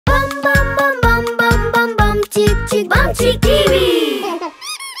BumCheek TV.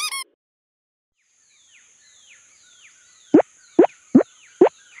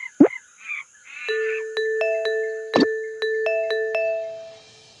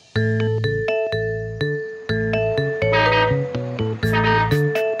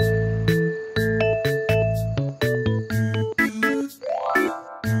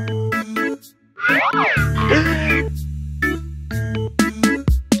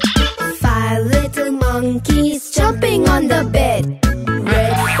 Five little monkeys jumping on the bed.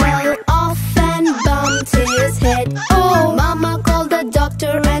 Red fell off and bumped his head. Oh, Mama called the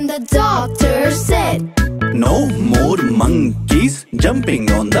doctor and the doctor said, No more monkeys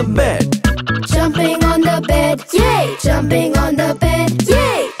jumping on the bed. jumping on the bed, yay! Jumping on the bed,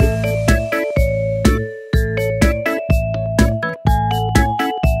 yay!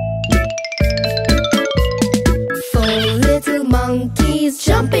 Four little monkeys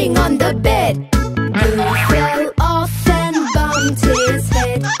jumping on the bed. Blue fell off and bumped his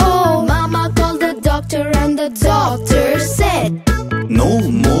head. Oh, Mama called the doctor and the doctor said, No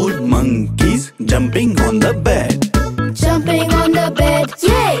more monkeys jumping on the bed. jumping on the bed,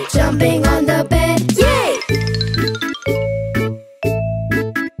 yay! Jumping on the bed, yay!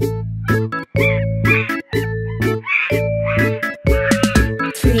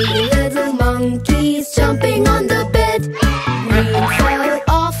 Three little monkeys jumping on the bed. Green fell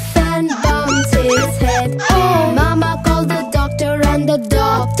off and bumped his head. Oh, Mama called the doctor and the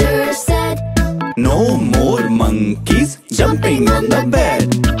doctor said, No more monkeys jumping on the bed.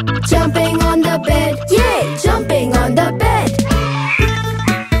 jumping on the bed, yay! Jumping on the bed.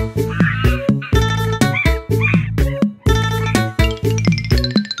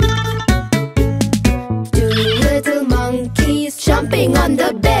 Two little monkeys jumping on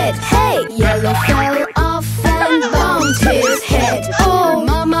the bed. Hey! Yellow fell off and bumped his head. Oh,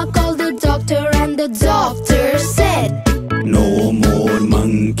 Mama called the doctor and the doctor said, No more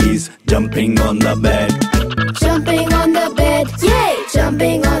monkeys jumping on the bed. jumping on the bed, yay!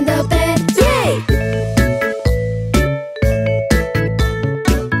 Jumping on the bed, yay!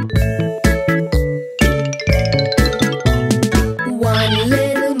 One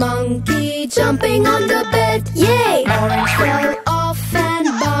little monkey jumping on the bed, yay! Orange fell off and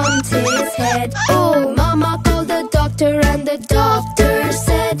bumped his head. Oh, Mama called the doctor and the doctor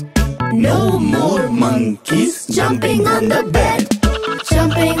said, No more monkeys jumping on the bed.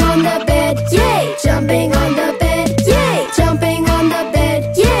 jumping on the bed, yay! Jumping on the bed, yay! Jumping on the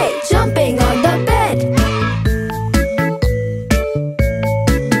bed, yay! Jumping on the bed.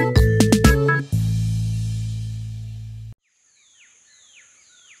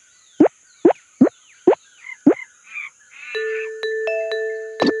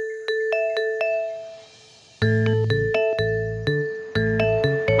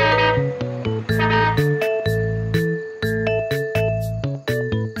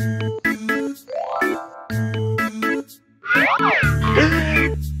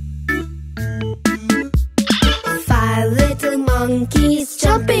 Five little monkeys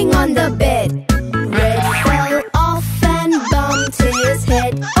jumping on the bed. Red fell off and bumped his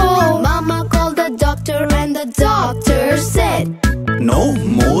head. Oh, Mama called the doctor and the doctor said, No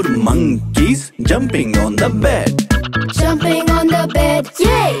more monkeys jumping on the bed. jumping on the bed,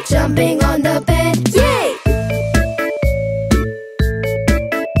 yay! Jumping on the bed, yay!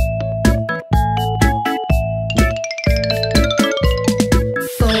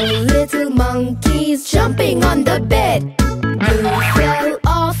 Four little monkeys jumping on the bed. Blue fell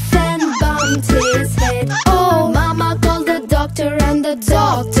off and bumped his head. Oh, Mama called the doctor and the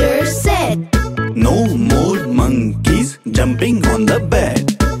doctor said, No more monkeys jumping on the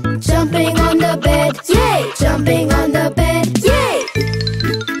bed. jumping on the bed, yay! Jumping on the bed, yay!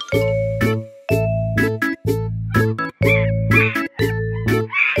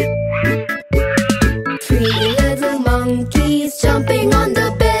 Three little monkeys jumping on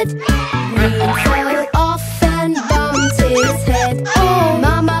the bed. Green fell off and bumped his head. Oh,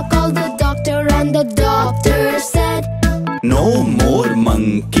 Mama called the doctor and the doctor said, No more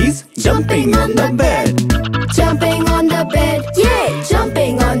monkeys jumping on the bed. jumping on the bed, yay!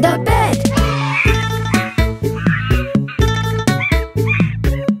 Jumping on the bed.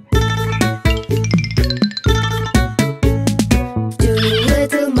 Two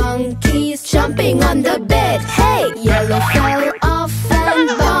little monkeys jumping on the bed. Hey! Yellow fell off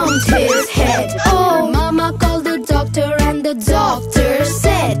and bumped his head. Oh, Mama called the doctor and the doctor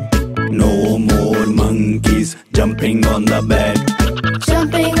said, No more monkeys jumping on the bed.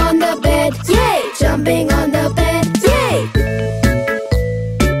 jumping on the bed, yay! Jumping on the bed, yay!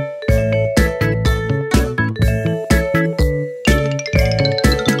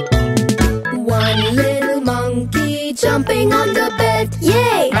 jumping on the bed,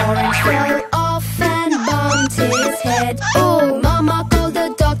 yay! Orange fell off and bumped his head. Oh, Mama called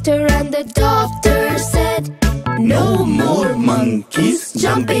the doctor and the doctor said, No more monkeys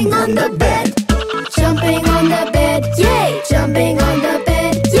jumping on the bed. Jumping on the bed, yay! Jumping on the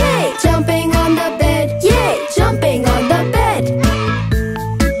bed, yay! Jumping on the bed, yay! Jumping on the bed.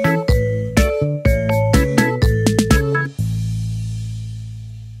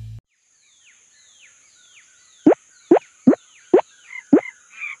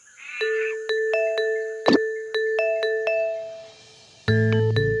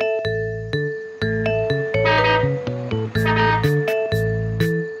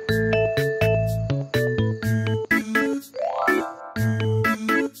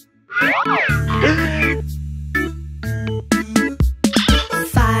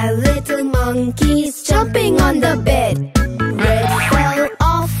 Five little monkeys jumping on the bed. Red fell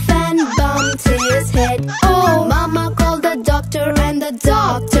off and bumped his head. Oh, Mama called the doctor and the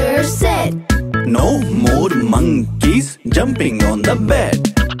doctor said, No more monkeys jumping on the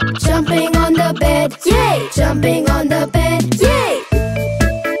bed. Jumping on the bed, yay! Jumping on the bed, yay!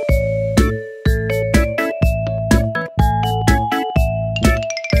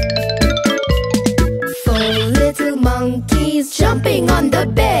 Four little monkeys jumping on the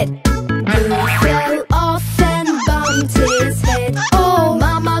bed. Blue fell off and bumped his head. Oh,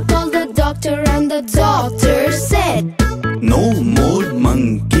 Mama called the doctor and the doctor said, No more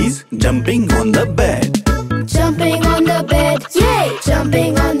monkeys jumping on the bed. Jumping on the bed, yay!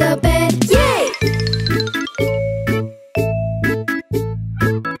 Jumping on the bed, yay!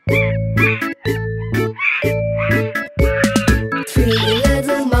 Three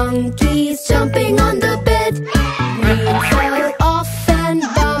little monkeys jumping on the bed. Green fell off and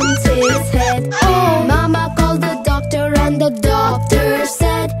bumped his head. Oh, Mama called the doctor and the doctor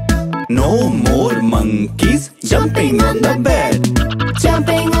said, No more monkeys jumping on the bed.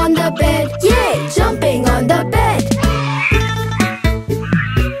 Jumping on the bed, yay! Jumping on the bed.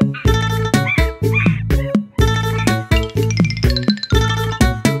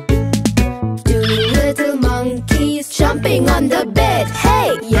 Two little monkeys jumping on the bed.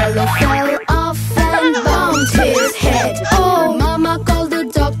 Hey! Yellow fell off and bumped his head. Oh, Mama called the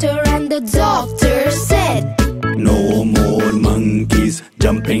doctor and the doctor said, No more monkeys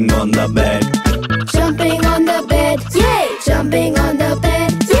jumping on the bed. Jumping on the bed, yay! Jumping on the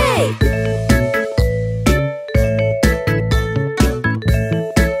bed, yay!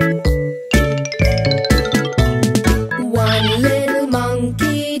 One little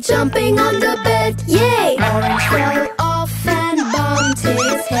monkey jumping on the bed, yay! Orange fell off and bumped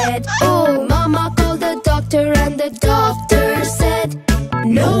his head. Oh, Mama called the doctor and the doctor said,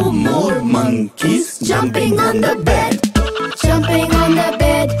 No more monkeys jumping on the bed. Jumping on the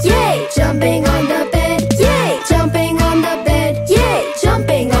bed, yay! Jumping on the bed, yay! Jumping on the bed, yay!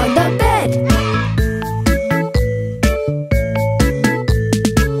 Jumping on the bed.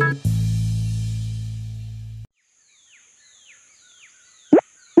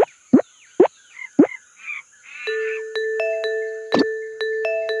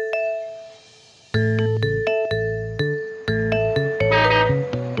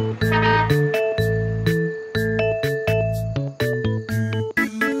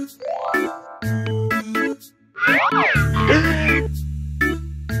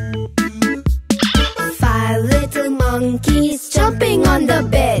 Five little monkeys jumping on the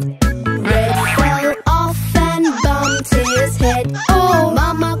bed. Red fell off and bumped his head. Oh,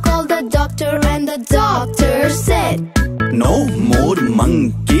 Mama called the doctor and the doctor said, No more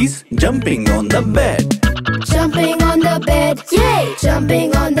monkeys jumping on the bed. Jumping on the bed, yay!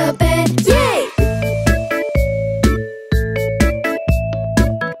 Jumping on the bed, yay!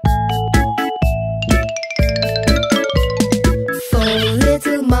 Four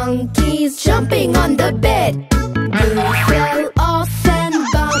little monkeys jumping on the bed. Blue fell off and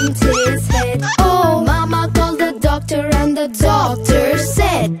bumped his head. Oh, Mama called the doctor and the doctor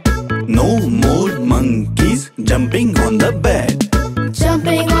said, No more monkeys jumping on the bed.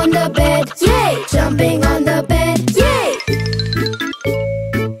 Jumping on the bed, yay! Jumping on the bed, yay!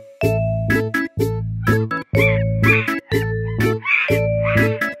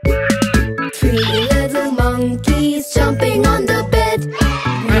 Three little monkeys jumping on the bed.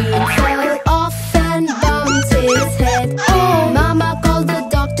 Green fell off and bumped his head. Oh, Mama called the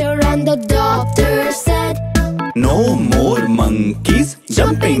doctor and the doctor said, No more monkeys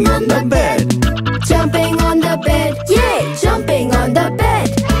jumping on the bed. Jumping on the bed, yay! Jumping on the bed.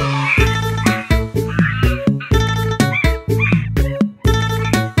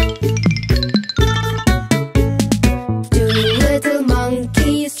 Two little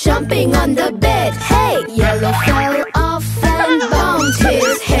monkeys jumping on the bed. Hey! Yellow fell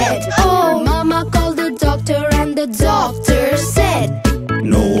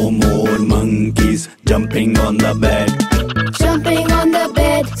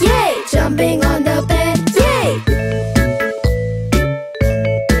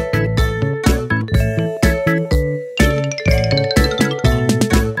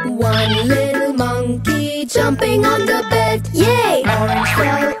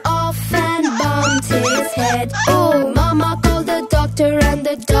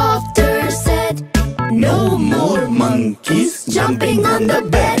jumping on the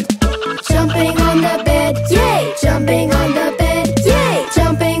bed. Jumping on the bed, yay! Jumping on the bed, yay!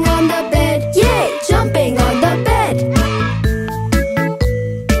 Jumping on the bed, yay! Jumping on the bed.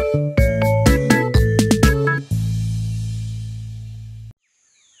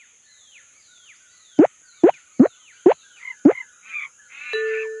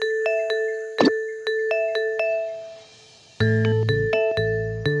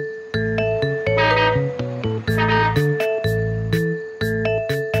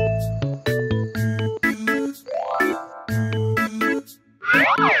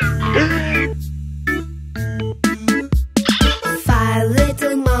 Five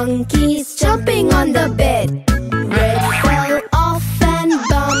little monkeys jumping on the bed. Red fell off and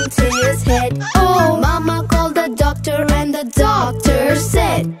bumped his head. Oh, Mama called the doctor and the doctor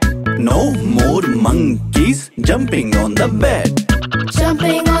said, No more monkeys jumping on the bed.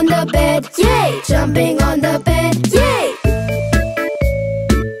 jumping on the bed, yay! Jumping on the bed, yay!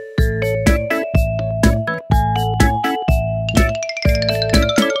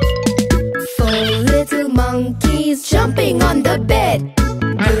 Four little monkeys jumping on the bed.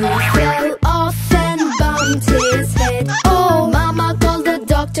 Blue fell off and bumped his head. Oh, Mama called the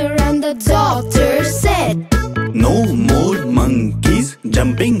doctor and the doctor said, No more monkeys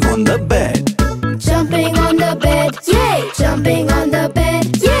jumping on the bed. jumping on the bed, yay! Jumping on the bed,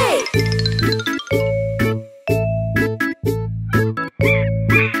 yay!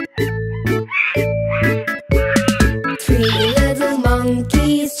 Three little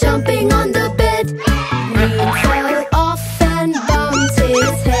monkeys jumping on the bed. Green fell off and bumped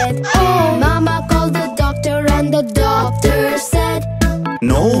his head. Oh, Mama called the doctor and the doctor said,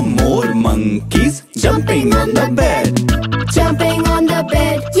 No more monkeys jumping on the bed. jumping on the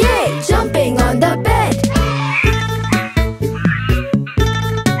bed, yay! Jumping on the bed.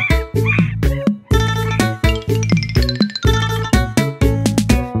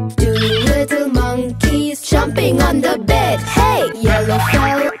 Two little monkeys jumping on the bed. Hey! Yellow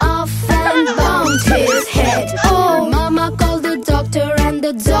fell off and bumped his head. Oh, Mama called the doctor and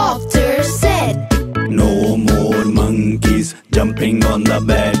the doctor said, No more monkeys jumping on the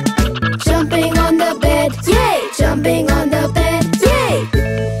bed. jumping on the bed, yay! Jumping on the bed, yay!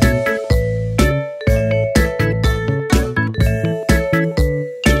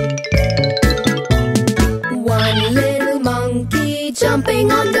 One little monkey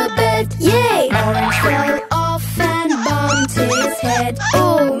jumping on the bed, yay! Orange fell off and bumped his head.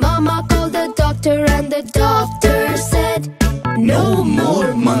 Oh, Mama called the doctor and the doctor said, No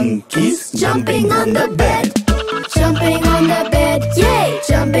more monkeys jumping on the bed. jumping on the bed, yay!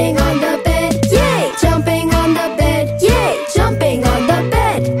 Jumping on the bed, yay! Jumping on the bed, yay! Jumping on the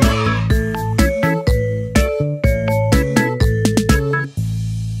bed.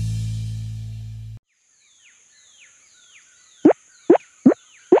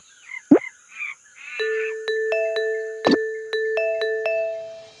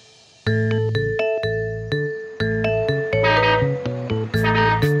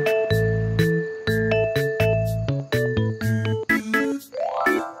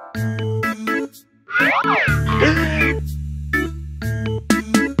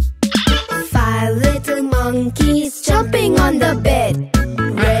 Five little monkeys jumping on the bed.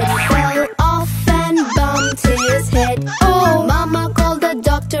 Red fell off and bumped his head. Oh, Mama called the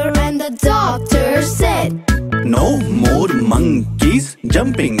doctor and the doctor said, No more monkeys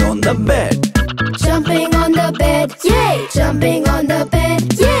jumping on the bed. jumping on the bed, yay! Jumping on the bed,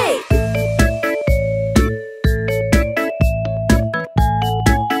 yay!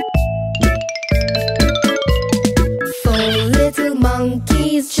 Four little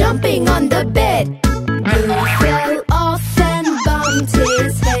monkeys jumping on the bed. Blue fell off and bumped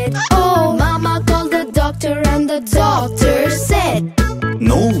his head. Oh, Mama called the doctor and the doctor said,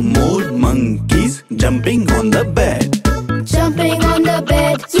 No more monkeys jumping on the bed. jumping on the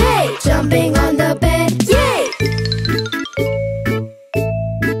bed, yay! Jumping on the bed, yay!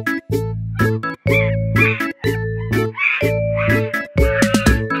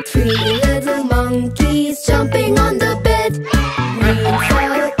 Three little monkeys jumping on the bed. Green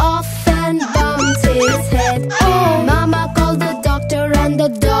fell off and bumped his head. Oh, Mama called the doctor and the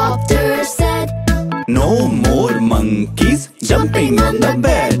doctor said, No more monkeys jumping on the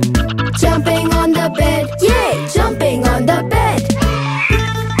bed. jumping on the bed, yay! Jumping on the bed.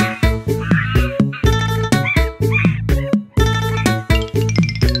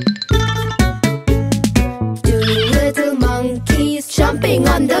 Two little monkeys jumping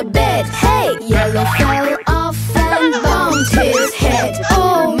on the bed. Hey! Yellow fell off and bumped his head.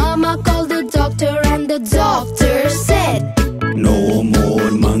 Oh, Mama called the doctor and the doctor said, No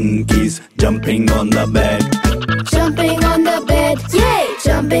more monkeys jumping on the bed. jumping on the bed,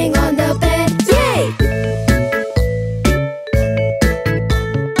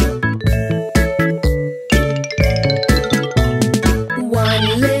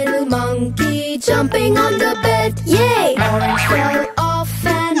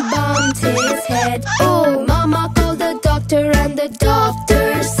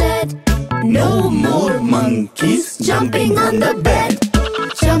 No more monkeys jumping on the bed.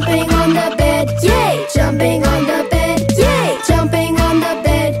 Jumping on the bed, yay! Jumping on the bed, yay! Jumping on the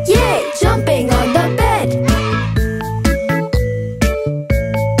bed, yay! Jumping on the bed.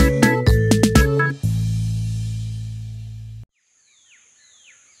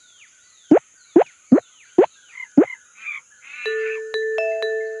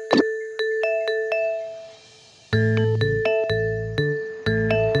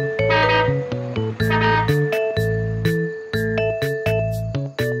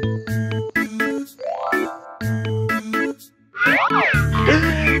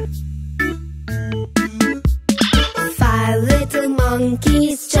 Five little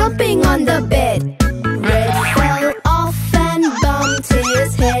monkeys jumping on the bed. Red fell off and bumped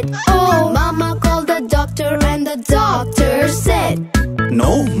his head. Oh, Mama called the doctor and the doctor said,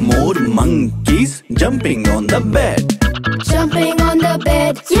 No more monkeys jumping on the bed. jumping on the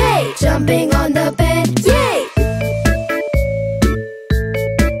bed, yay! Jumping on the bed, yay!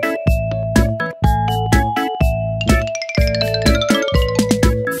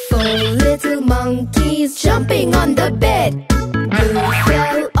 Four little monkeys jumping on the bed. Blue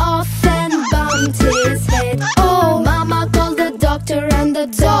fell off and bumped his head. Oh, Mama called the doctor and the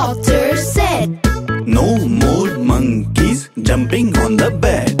doctor said, No more monkeys jumping on the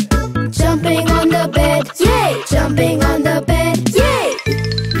bed. jumping on the bed, yay! Jumping on the bed, yay!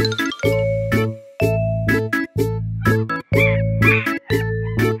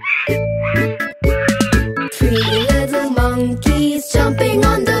 Three little monkeys jumping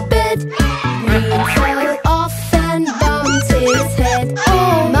on the bed. Green fell off and bumped his head.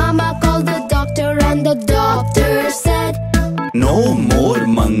 Oh, Mama called the doctor and the doctor said, No more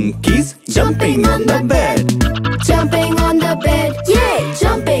monkeys jumping on the bed. jumping on the bed, yay!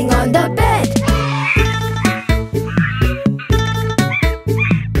 Jumping on the bed.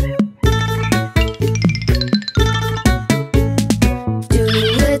 Two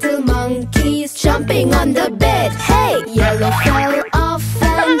little monkeys jumping on the bed. Hey! Yellow fell off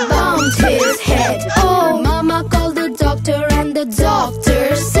and bumped his head. Oh, Mama called the doctor and the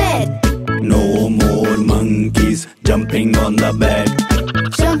doctor said, No more monkeys jumping on the bed.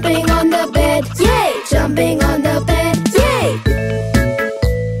 jumping on the bed, yay! Jumping on the bed, yay!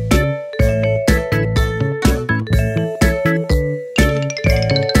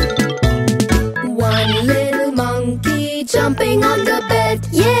 One little monkey jumping on the bed,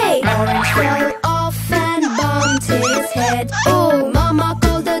 yay! Orange fell off and bumped his head. Oh, Mama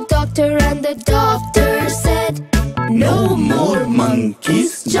called the doctor and the doctor said, No more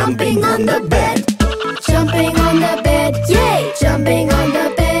monkeys jumping on the bed. jumping on the bed, yay! Jumping on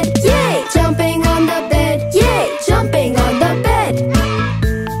the bed, yay! Jumping on the bed, yay! Jumping on the bed.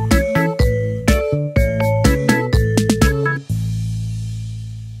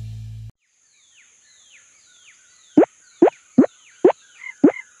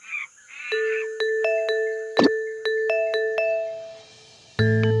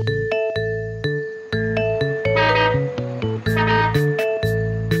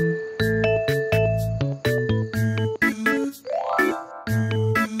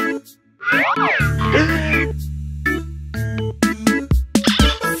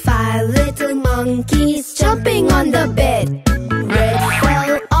 Five little monkeys jumping on the bed. Red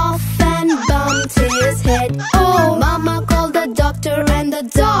fell off and bumped his head. Oh, Mama called the doctor and the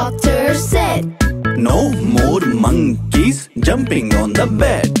doctor said, No more monkeys jumping on the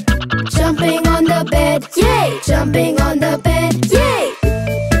bed. jumping on the bed, yay! Jumping on the bed, yay!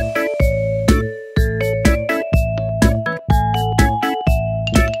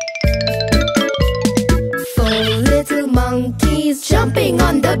 Four little monkeys jumping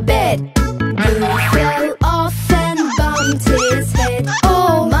on the bed. Blue fell off and bumped his head.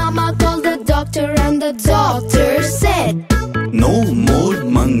 Oh, Mama called the doctor and the doctor said, No more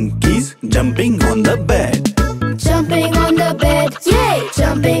monkeys jumping on the bed. jumping on the bed, yay!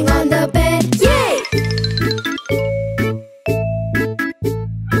 Jumping on the bed, yay!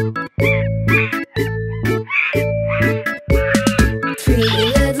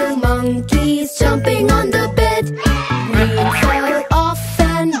 Three little monkeys jumping on the bed. Green fell off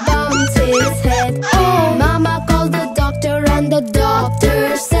and bumped his head. Oh, Mama called the doctor and the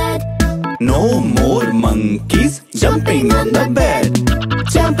doctor said, No more monkeys jumping on the bed.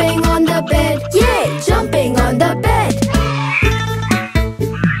 jumping on the bed, yay! Jumping on the bed.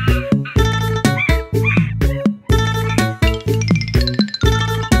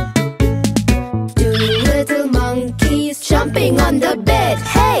 Two little monkeys jumping on the bed.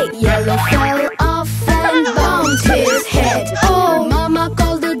 Hey! Yellow fell off and bumped his head. Oh, Mama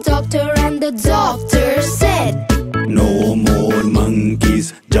called the doctor and the doctor said, No more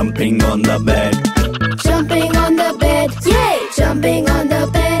monkeys jumping on the bed. Jumping on the bed, yay! Jumping on the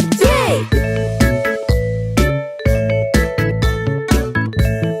bed, yay!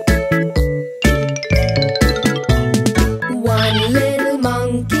 One little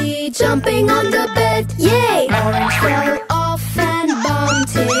monkey jumping on the bed, yay! Orange fell off and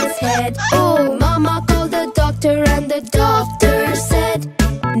bumped his head. Oh, Mama called the doctor and the doctor said,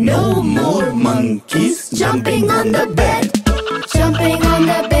 No more monkeys jumping on the bed. Jumping on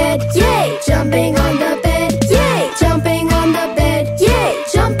the bed, yay! Jumping on the bed, yay! Jumping on the bed, yay!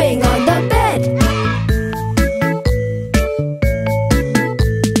 Jumping on the bed.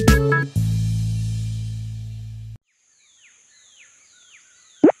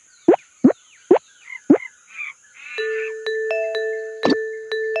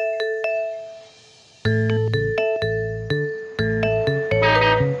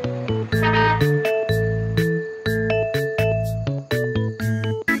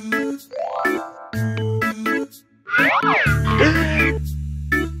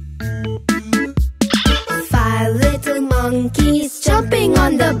 Five little monkeys jumping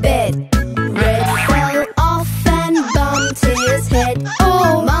on the bed. Red fell off and bumped his head.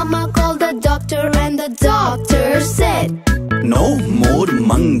 Oh, Mama called the doctor and the doctor said, No more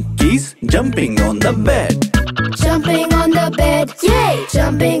monkeys jumping on the bed. Jumping on the bed, yay!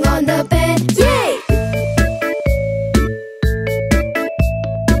 Jumping on the bed, yay!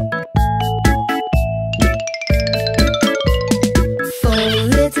 Four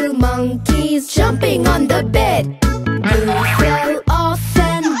little monkeys jumping on the bed. Blue fell off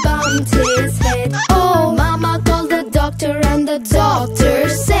and bumped his head. Oh, Mama called the doctor and the doctor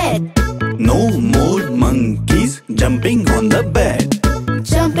said, No more monkeys jumping on the bed.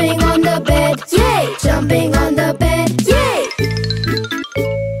 Jumping on the bed, yay! Jumping on the bed, yay!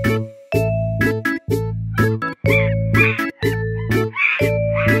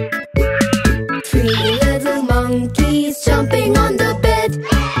 Three little monkeys jumping on the bed.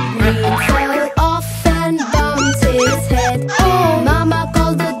 Green fell off and bumped his head. Oh, Mama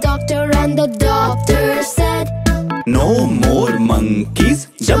called the doctor and the doctor said, No more monkeys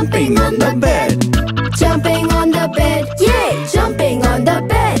jumping on the bed. Jumping on the bed, yay! Jumping on the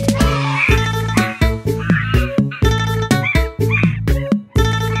bed.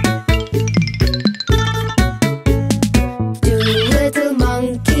 Two little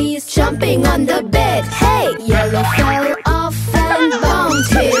monkeys jumping on the bed. Hey! Yellow fell off and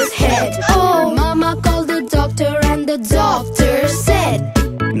bumped his head. Oh, Mama called the doctor and the doctor said,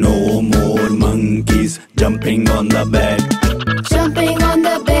 No more monkeys jumping on the bed. Jumping on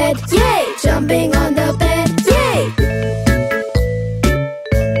the bed, yay! Jumping on the bed, yay!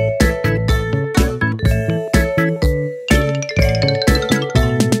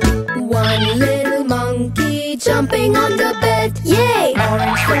 One little monkey jumping on the bed, yay!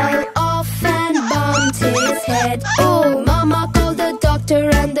 Orange fell off and bumped his head. Oh, Mama called the doctor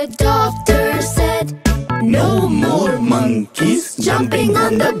and the doctor said, No more monkeys jumping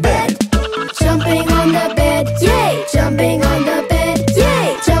on the bed. Jumping on the bed, yay! Jumping on the bed,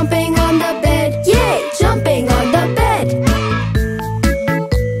 yay! Jumping on the bed, yay! Jumping on the bed.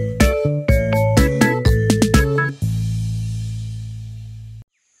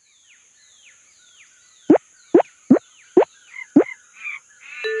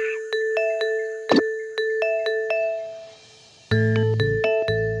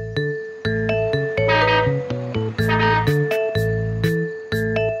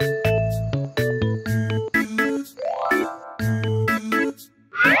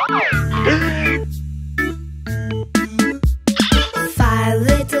 Five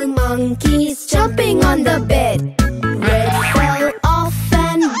little monkeys jumping on the bed. Red fell off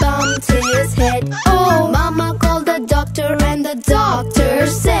and bumped his head. Oh, Mama called the doctor and the doctor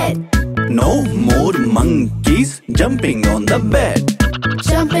said, No more monkeys jumping on the bed.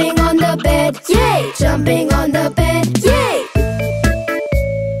 Jumping on the bed, yay! Jumping on the bed, yay!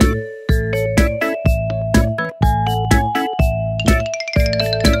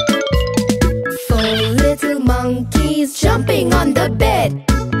 Four little monkeys jumping on the bed.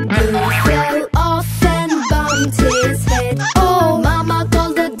 Blue fell off and bumped his head. Oh, Mama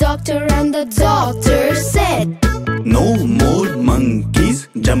called the doctor and the doctor said, No more monkeys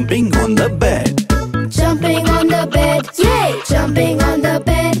jumping on the bed. Jumping on the bed, yay! Jumping on the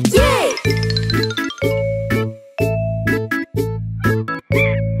bed, yay!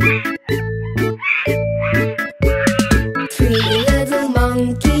 Three little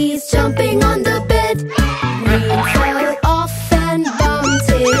monkeys jumping on the bed. Green fell off and bumped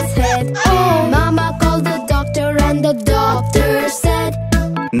his head. Oh, Mama called the doctor and the doctor said,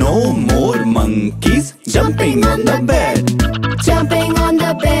 No more monkeys jumping on the bed. Jumping on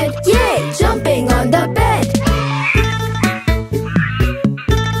the bed,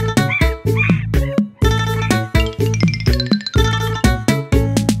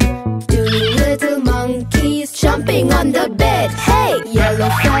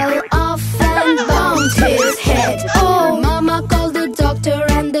 Yellow fell off and bumped his head. Oh, Mama called the doctor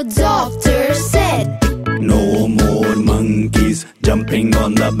and the doctor said, No more monkeys jumping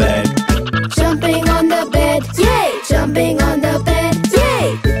on the bed. jumping on the bed, yay! Jumping on the bed,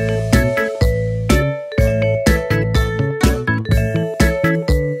 yay!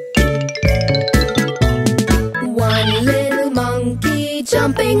 One little monkey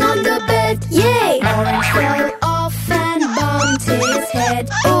jumping on the bed, yay! Orange fell off and bumped his head.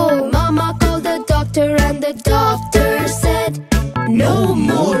 Oh, Mama called the doctor and the doctor said, No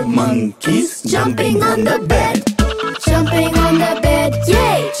more monkeys jumping on the bed. jumping on the bed,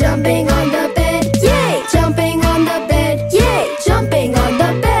 yay! Jumping on the bed, yay! Jumping on the bed, yay! Jumping on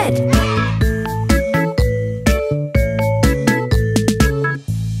the bed.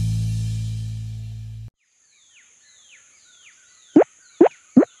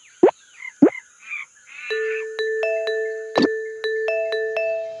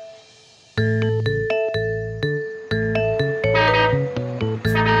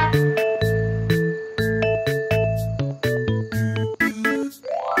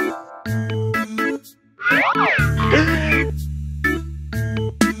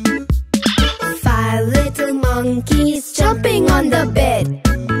 Five little monkeys jumping on the bed.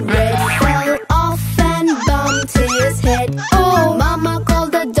 Red fell off and bumped his head. Oh, Mama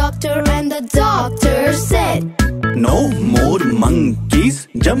called the doctor and the doctor said, No more monkeys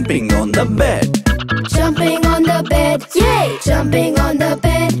jumping on the bed. jumping on the bed, yay! Jumping on the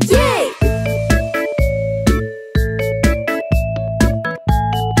bed, yay!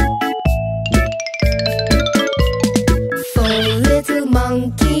 Four little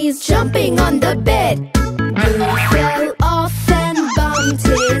monkeys jumping on the bed. Blue fell off and bumped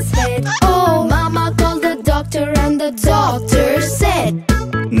his head. Oh, Mama called the doctor and the doctor said,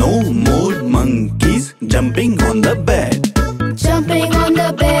 No more monkeys jumping on the bed. jumping on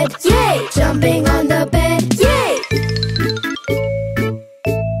the bed, yay! Jumping on the bed, yay!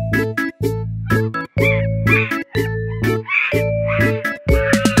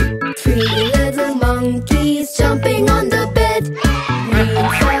 Three little monkeys jumping on the bed. Green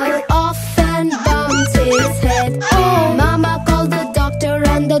fell off and bumped his head. Oh, Mama called the doctor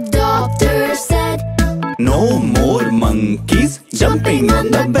and the doctor said, No more monkeys jumping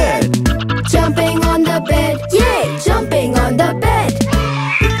on the bed. jumping on the bed, yay! Jumping on the bed.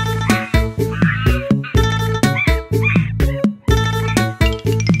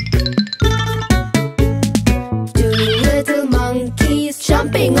 Two little monkeys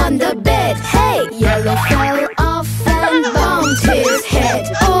jumping on the bed. Hey! Yellow fell off and bumped his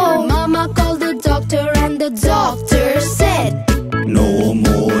head. Oh, Mama called the doctor and the doctor said, No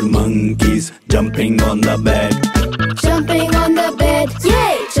more monkeys jumping on the bed. jumping on the bed,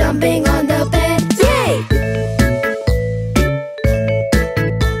 yay! Jumping on the bed, yay!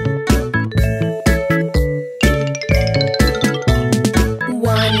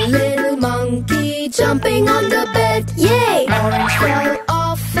 One little monkey jumping on the bed, yay! Orange fell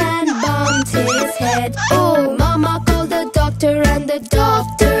off and bumped his head. Oh, Mama called the doctor and the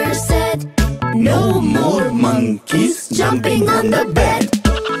doctor said, No more monkeys jumping on the bed.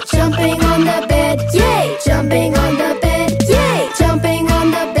 jumping on the bed, yay! Jumping on the bed, yay! Jumping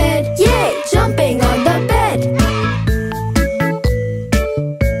on the bed, yay! Jumping on the bed.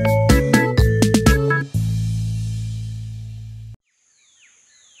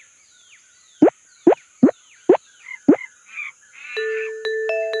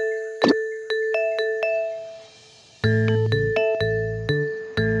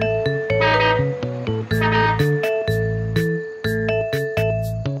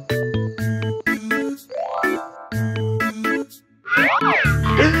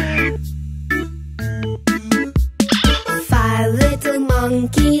 Five little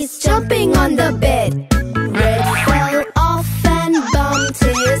monkeys jumping on the bed. Red fell off and bumped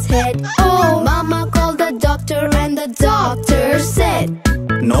his head. Oh, Mama called the doctor and the doctor said,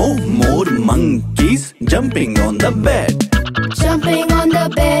 No more monkeys jumping on the bed. jumping on on the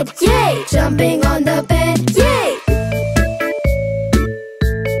bed, yay! Jumping on the bed, yay!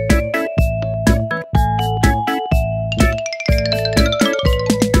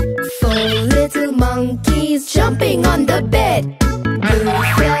 Four little monkeys jumping on the bed. Blue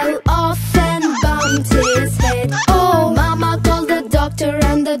fell off and bumped his head. Oh, Mama called the doctor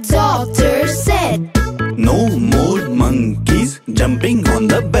and the doctor said, No more monkeys jumping on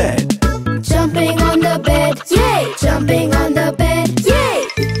the bed. jumping on the bed, yay! Jumping on the bed, yay!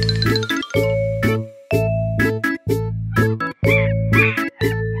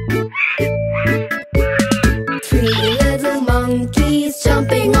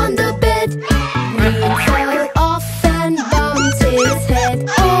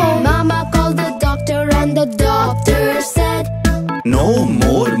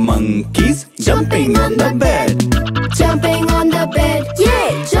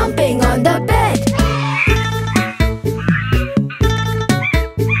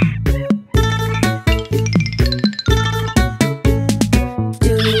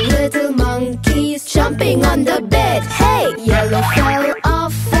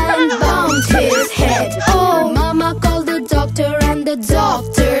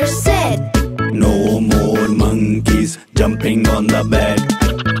 doctor said, No more monkeys jumping on the bed.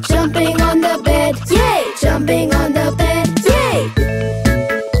 jumping on the bed, yay! Jumping on the bed, yay!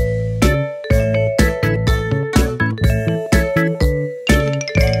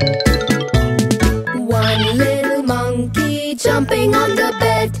 One little monkey jumping on the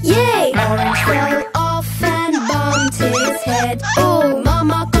bed, yay! Orange fell off and bumped his head. Oh,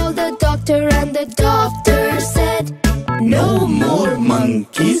 Mama called the doctor and the doctor said, No more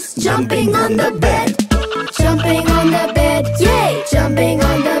monkeys jumping on the bed. jumping on the bed, yay! Jumping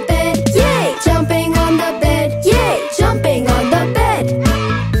on the bed, yay! Jumping on the bed, yay! Jumping on the bed.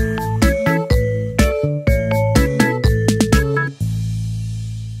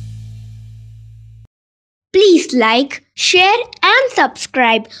 Please like, share and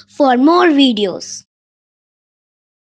subscribe for more videos.